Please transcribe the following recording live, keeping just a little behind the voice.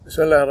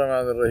بسم الله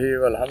الرحمن الرحيم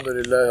الحمد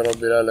لله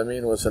رب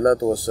العالمين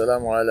والصلاة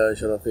والسلام على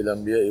أشرف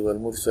الأنبياء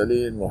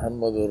والمرسلين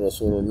محمد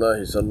رسول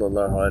الله صلى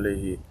الله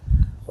عليه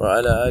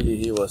وعلى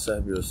آله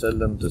وصحبه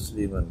وسلم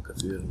تسليما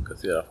كثيرا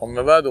كثيرا.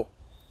 أما بعد,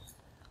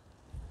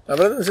 my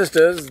brothers and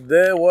sisters,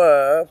 there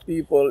were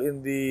people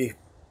in the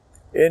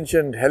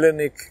ancient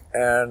Hellenic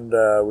and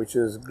which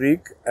is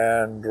Greek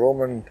and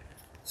Roman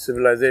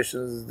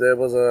civilizations. There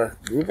was a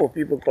group of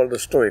people called the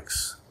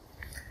Stoics,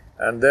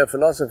 and their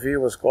philosophy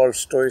was called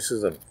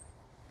Stoicism.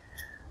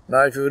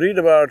 Now, if you read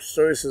about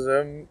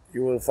Stoicism,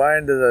 you will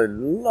find there's a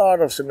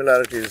lot of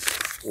similarities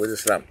with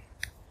Islam.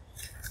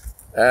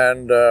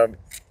 And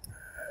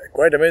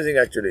quite amazing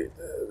actually,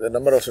 the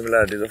number of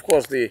similarities. Of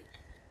course, the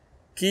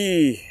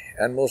key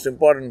and most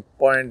important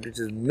point which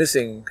is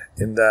missing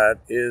in that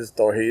is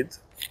Tawheed.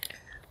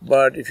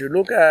 But if you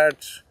look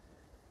at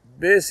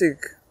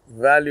basic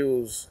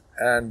values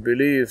and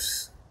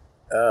beliefs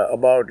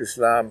about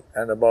Islam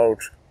and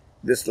about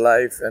this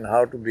life and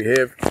how to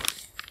behave,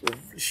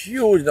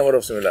 huge number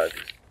of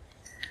similarities.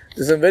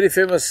 There's some very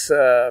famous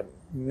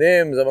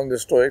names among the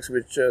Stoics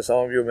which some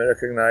of you may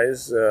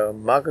recognize.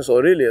 Marcus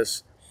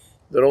Aurelius,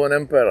 the Roman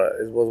emperor,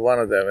 was one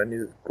of them, and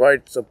he's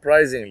quite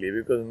surprisingly,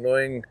 because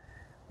knowing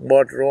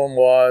what Rome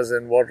was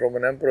and what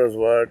Roman emperors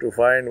were, to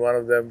find one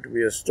of them to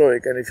be a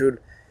Stoic. And if you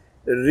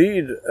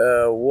read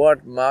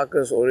what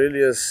Marcus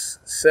Aurelius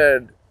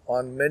said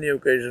on many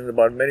occasions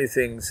about many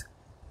things,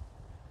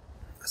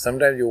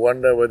 sometimes you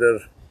wonder whether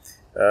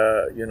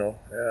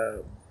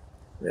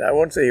I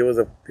won't say he was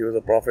a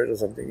prophet or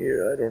something.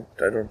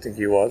 I don't think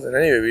he was. And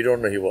anyway, we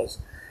don't know he was.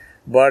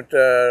 But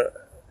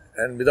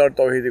and without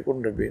Tawheed he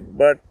couldn't have been.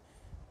 But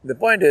the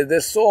point is,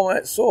 there's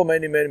so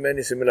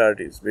many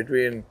similarities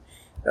between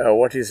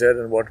what he said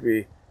and what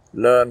we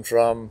learn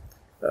from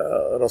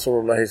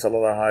Rasulullah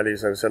sallallahu alaihi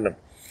wasallam.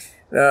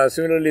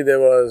 Similarly, there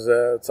was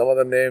some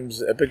other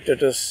names.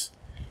 Epictetus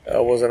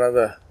was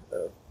another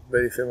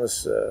very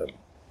famous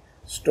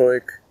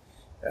Stoic,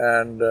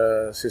 and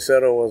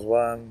Cicero was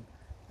one.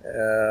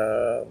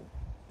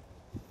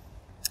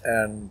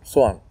 And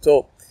so on.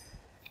 So,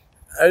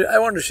 I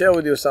want to share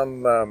with you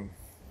some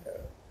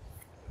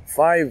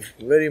 5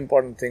 very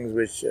important things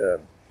which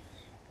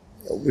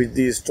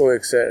these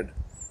Stoics said,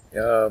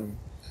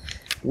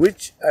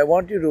 which I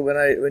want you to,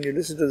 when you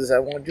listen to this, I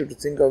want you to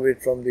think of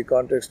it from the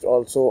context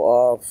also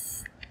of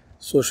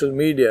social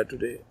media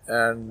today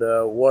and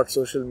what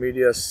social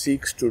media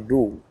seeks to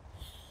do,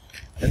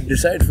 and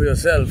decide for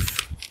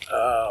yourself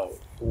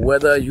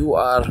whether you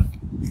are,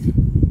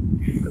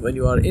 when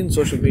you are in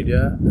social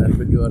media and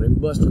when you are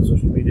immersed in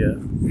social media,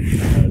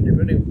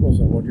 depending of course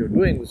on what you're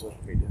doing with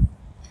social media,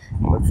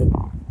 but in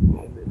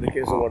the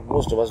case of what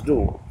most of us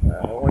do,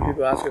 I want you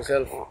to ask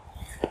yourself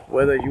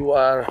whether you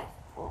are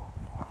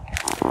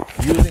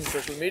using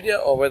social media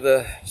or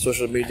whether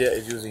social media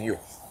is using you.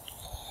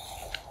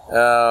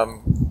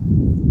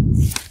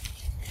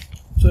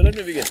 So let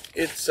me begin.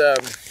 It's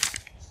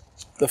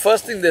the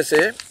first thing they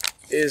say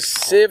is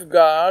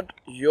safeguard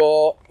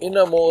your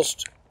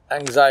innermost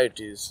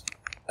anxieties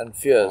and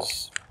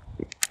fears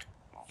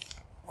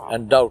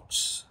and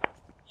doubts.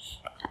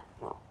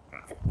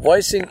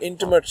 Voicing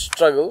intimate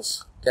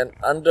struggles can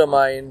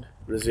undermine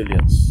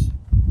resilience.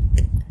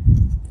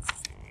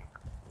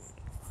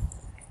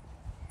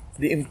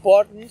 The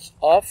importance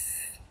of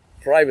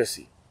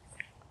privacy,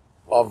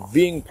 of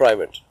being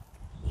private.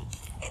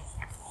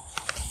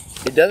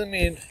 It doesn't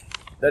mean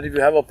that if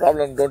you have a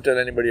problem, don't tell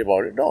anybody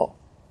about it. No.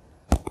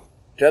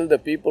 Tell the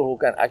people who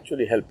can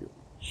actually help you.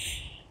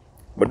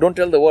 But don't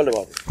tell the world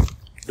about it.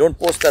 Don't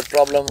post that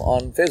problem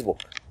on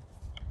Facebook.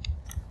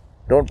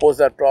 Don't post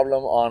that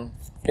problem on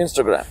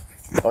Instagram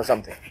or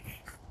something.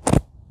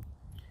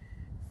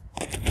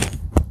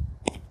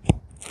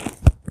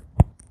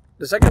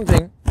 The second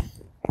thing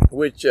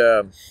which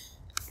the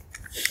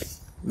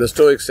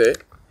Stoics say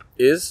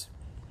is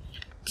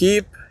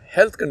keep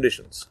health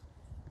conditions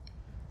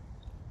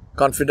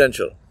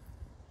confidential.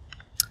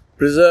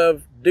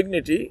 Preserve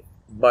dignity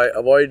by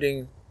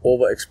avoiding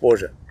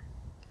overexposure.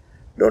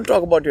 Don't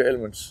talk about your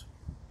ailments.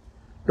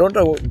 Don't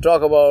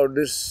talk about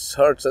this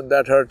hurts and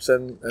that hurts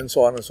and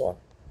so on and so on.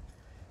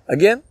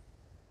 Again,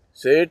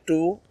 say it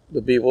to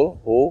the people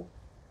who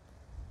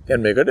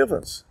can make a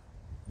difference.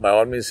 By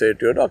all means, say it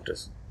to your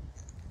doctors.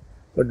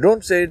 But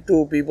don't say it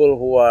to people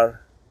who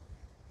are,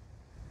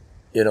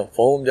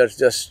 for whom that's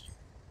just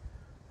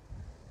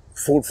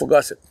food for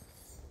gossip.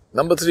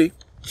 Number 3,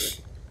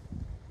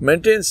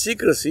 maintain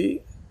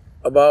secrecy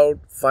about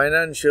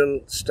financial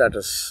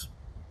status.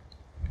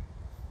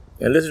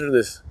 And listen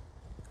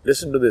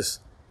to this.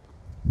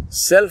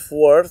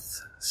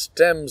 Self-worth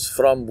stems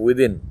from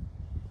within,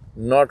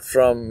 not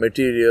from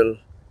material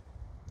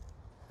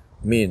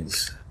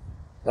means,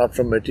 not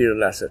from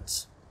material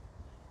assets.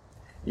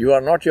 You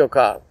are not your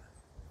car.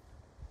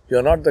 You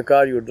are not the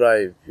car you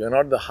drive. You are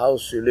not the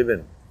house you live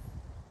in.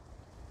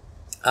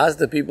 Ask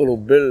the people who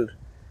build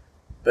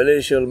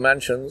palatial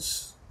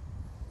mansions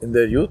in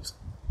their youth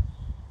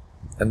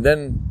and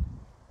then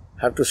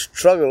have to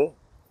struggle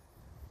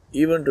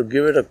even to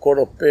give it a coat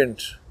of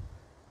paint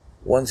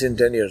once in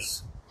 10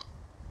 years.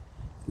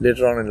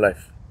 later on in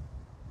life.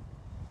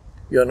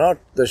 You're not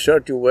the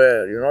shirt you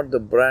wear, you're not the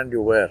brand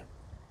you wear.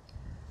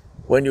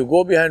 When you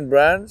go behind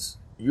brands,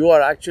 you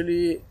are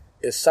actually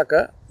a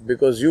sucker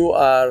because you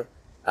are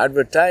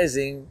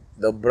advertising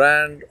the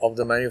brand of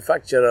the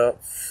manufacturer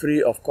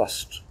free of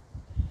cost.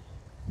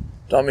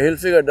 Tommy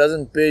Hilfiger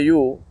doesn't pay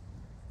you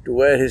to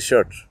wear his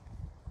shirt.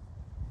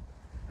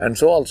 And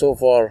so also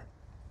for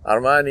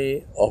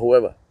Armani or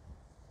whoever.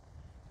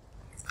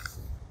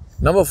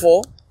 Number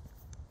 4,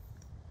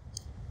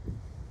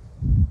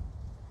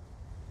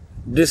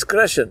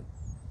 discretion.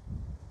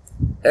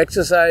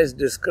 Exercise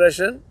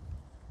discretion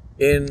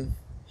in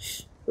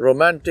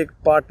romantic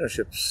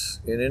partnerships,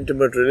 in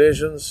intimate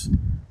relations.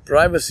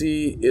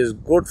 Privacy is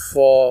good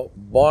for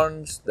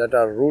bonds that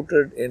are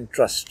rooted in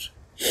trust.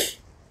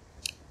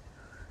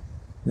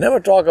 Never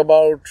talk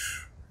about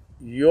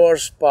your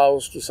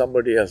spouse to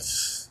somebody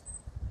else.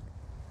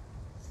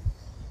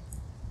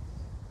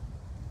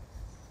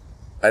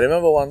 I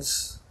remember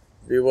once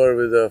we were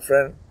with a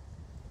friend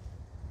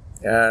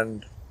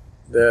and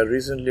their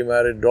recently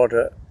married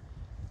daughter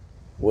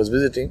was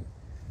visiting.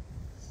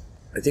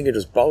 I think it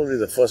was probably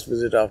the first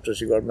visit after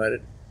she got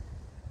married.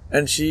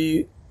 And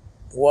she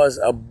was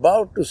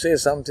about to say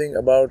something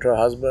about her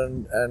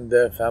husband and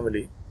their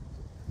family.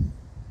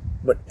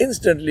 But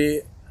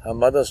instantly her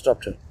mother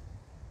stopped her.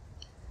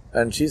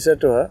 And she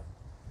said to her,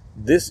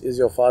 "This is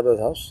your father's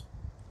house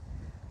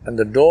and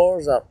the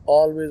doors are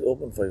always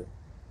open for you.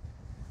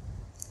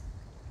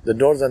 The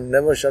doors are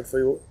never shut for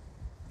you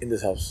in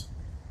this house.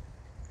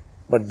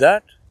 But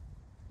that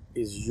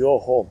is your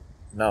home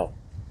now.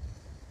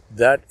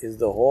 That is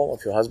the home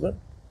of your husband."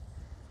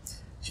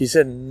 She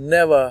said,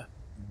 "Never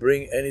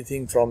bring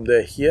anything from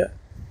there here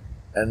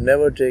and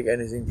never take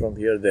anything from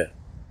here there.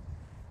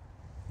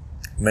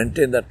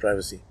 Maintain that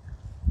privacy."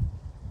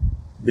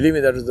 Believe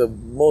me, that is the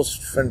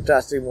most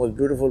fantastic, most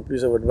beautiful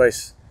piece of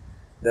advice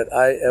that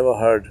I ever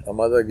heard a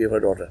mother give her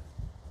daughter.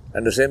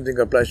 And the same thing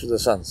applies to the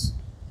sons.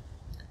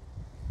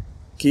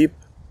 Keep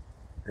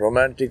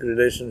romantic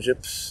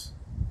relationships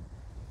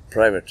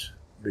private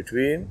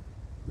between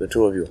the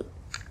two of you.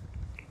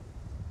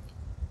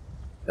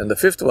 And the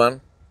 5th one,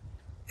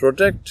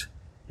 protect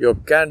your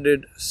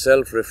candid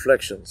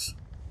self-reflections.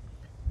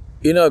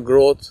 Inner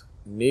growth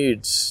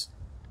needs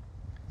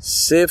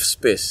safe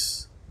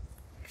space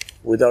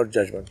without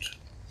judgment.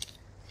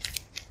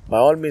 By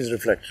all means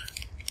reflect.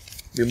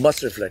 We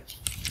must reflect.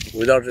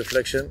 Without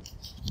reflection,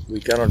 we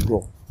cannot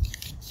grow.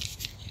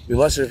 We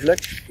must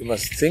reflect, we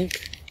must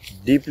think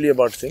deeply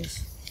about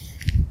things,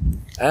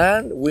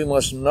 and we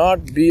must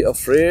not be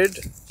afraid.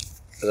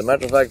 As a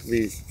matter of fact,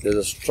 there's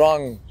a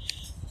strong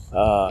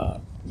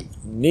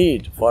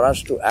need for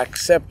us to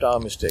accept our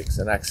mistakes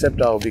and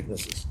accept our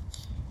weaknesses.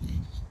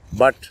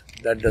 But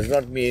that does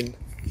not mean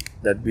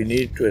that we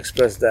need to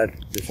express that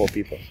before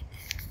people.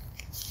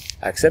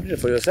 Accept it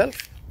for yourself.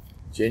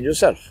 Change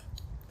yourself.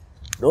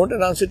 Don't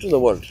announce it to the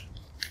world.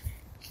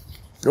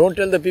 Don't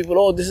tell the people,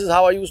 "Oh, this is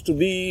how I used to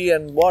be,"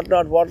 and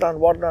whatnot, whatnot,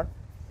 whatnot.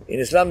 In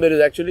Islam, there is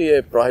actually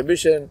a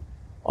prohibition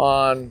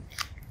on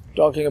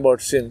talking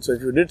about sin. So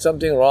if you did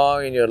something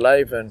wrong in your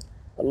life and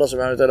Allah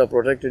subhanahu wa ta'ala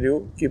protected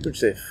you, keep it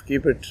safe.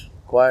 Keep it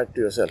quiet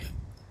to yourself.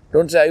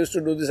 Don't say, "I used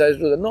to do this, I used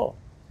to do that." No.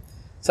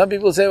 Some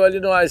people say,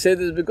 "Well, I say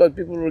this because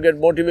people will get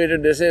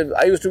motivated." They say,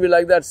 "I used to be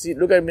like that. See,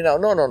 look at me now."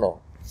 No, no, no.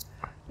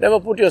 Never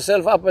put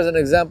yourself up as an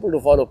example to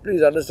follow.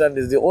 Please understand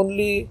this. The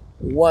only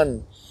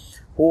one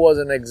who was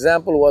an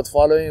example worth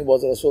following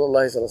was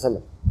Rasulullah sallallahu alaihi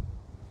wasallam.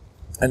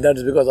 And that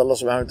is because Allah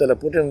subhanahu wa ta'ala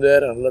put him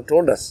there and Allah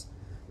told us,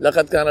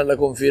 لَقَدْ كَانَ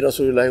لَكُمْ فِي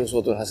رَسُولِ اللَّهِ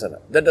أُسْوَةٌ حَسَنَةٌ.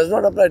 That does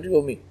not apply to you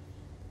or me.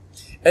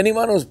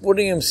 Anyone who's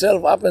putting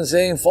himself up and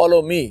saying,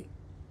 "Follow me,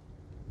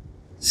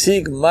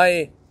 seek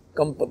my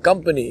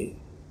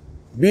company,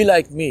 be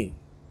like me,"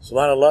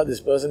 subhanAllah,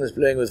 this person is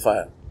playing with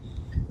fire.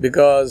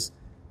 Because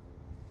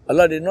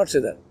Allah did not say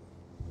that.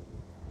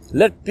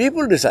 Let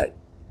people decide.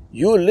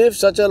 You live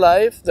such a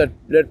life that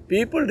let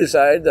people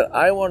decide that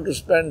I want to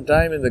spend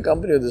time in the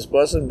company of this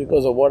person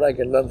because of what I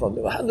can learn from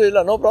them.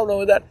 Alhamdulillah, no problem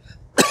with that.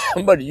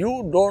 But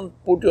you don't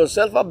put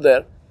yourself up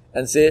there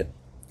and say,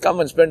 "Come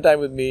and spend time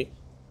with me.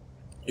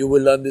 You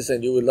will learn this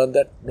and you will learn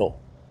that." No.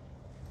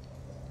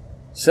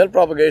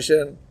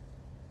 Self-propagation,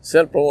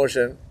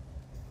 self-promotion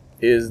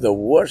is the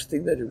worst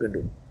thing that you can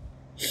do.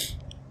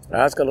 I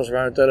ask Allah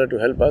subhanahu wa ta'ala to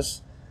help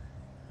us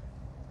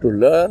to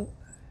learn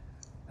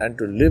and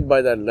to live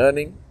by that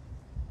learning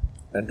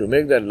and to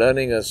make that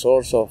learning a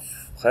source of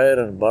khair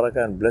and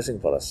barakah and blessing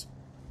for us.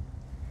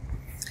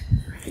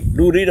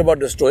 Do read about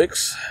the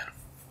Stoics.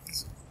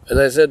 As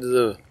I said,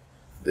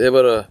 they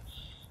were a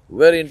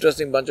very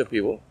interesting bunch of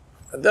people.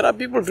 And there are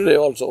people today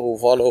also who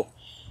follow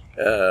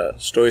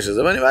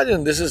Stoicism. And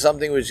imagine this is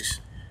something which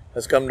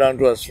has come down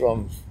to us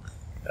from,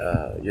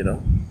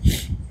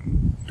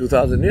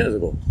 2000 years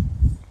ago.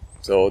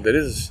 So there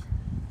is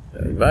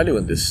value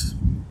in this.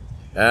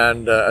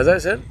 And as I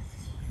said,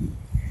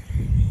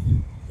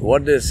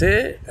 what they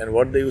say and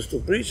what they used to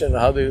preach and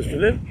how they used to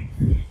live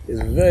is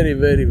very,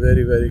 very,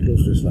 very, very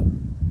close to Islam.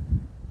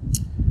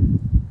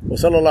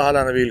 وصلى الله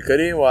على نبي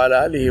الكريم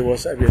وعلى آله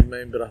وصحبه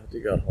أجمعين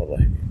برحمتك يا أرحم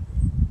الراحمين.